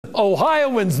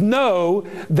Ohioans know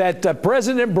that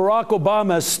President Barack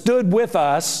Obama stood with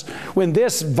us when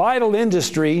this vital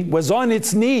industry was on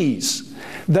its knees.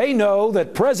 They know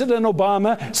that President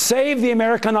Obama saved the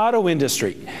American auto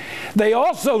industry. They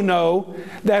also know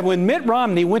that when Mitt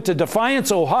Romney went to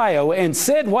Defiance, Ohio, and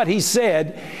said what he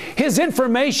said, his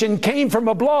information came from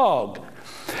a blog.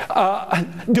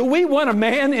 Do we want a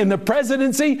man in the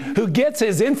presidency who gets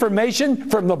his information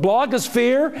from the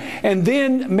blogosphere and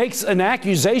then makes an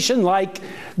accusation like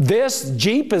this?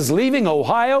 Jeep is leaving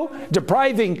Ohio,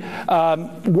 depriving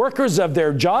workers of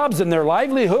their jobs and their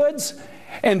livelihoods.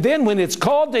 And then when it's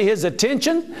called to his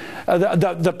attention,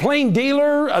 the plain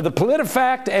dealer, the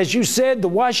PolitiFact, as you said, the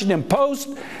Washington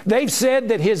Post, they've said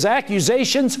that his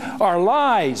accusations are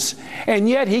lies. And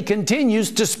yet he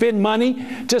continues to spend money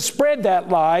to spread that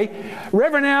lie.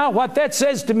 Reverend Al, what that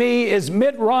says to me is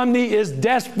Mitt Romney is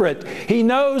desperate. He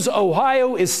knows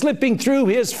Ohio is slipping through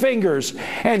his fingers,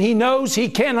 and he knows he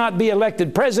cannot be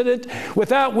elected president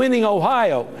without winning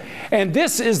Ohio. And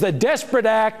this is the desperate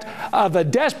act of a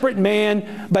desperate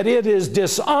man, but it is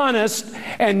dishonest,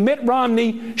 and Mitt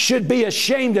Romney should be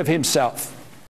ashamed of himself.